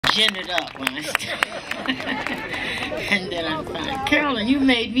gin it up when I start. And then I'm fine. Carolyn, you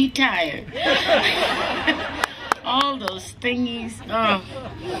made me tired. All those thingies.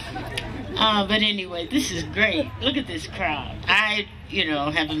 But anyway, this is great. Look at this crowd. I,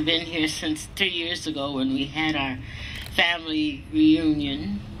 haven't been here since 3 years ago when we had our family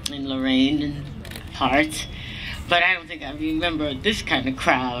reunion in Lorraine and parts. But I don't think I remember this kind of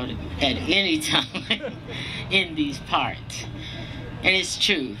crowd at any time in these parts. And it's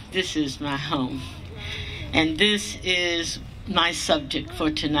true, this is my home. And this is my subject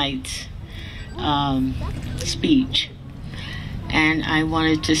for tonight's speech. And I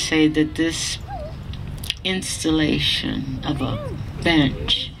wanted to say that this installation of a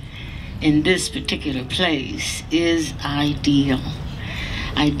bench in this particular place is ideal.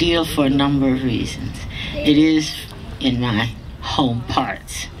 Ideal for a number of reasons. It is in my home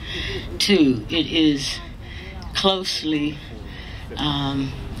parts. 2, it is closely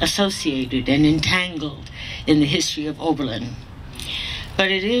associated and entangled in the history of Oberlin.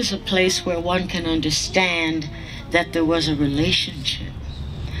 But it is a place where one can understand that there was a relationship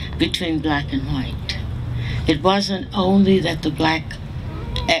between black and white. It wasn't only that the black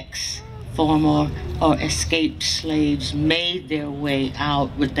former or escaped slaves made their way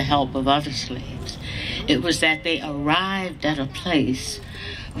out with the help of other slaves. It was that they arrived at a place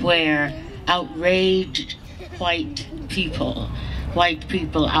where outraged white people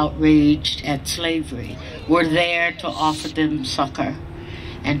outraged at slavery, were there to offer them succor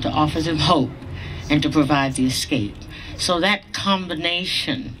and to offer them hope and to provide the escape. So that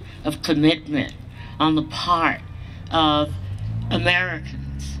combination of commitment on the part of Americans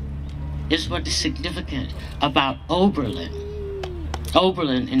is what is significant about Oberlin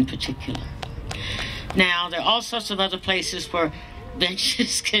in particular. Now, there are all sorts of other places where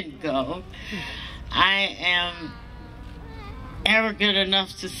benches can go. I am arrogant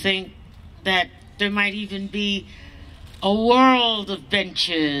enough to think that there might even be a world of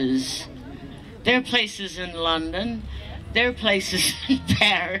benches. There are places in London, there are places in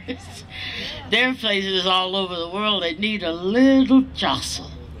Paris, there are places all over the world that need a little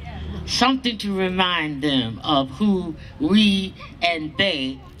jostle. Something to remind them of who we and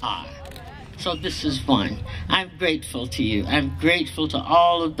they are. So this is one. I'm grateful to you. I'm grateful to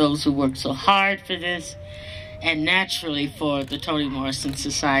all of those who worked so hard for this, and naturally for the Toni Morrison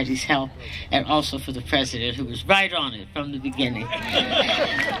Society's help, and also for the president who was right on it from the beginning.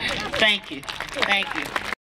 Thank you. Thank you.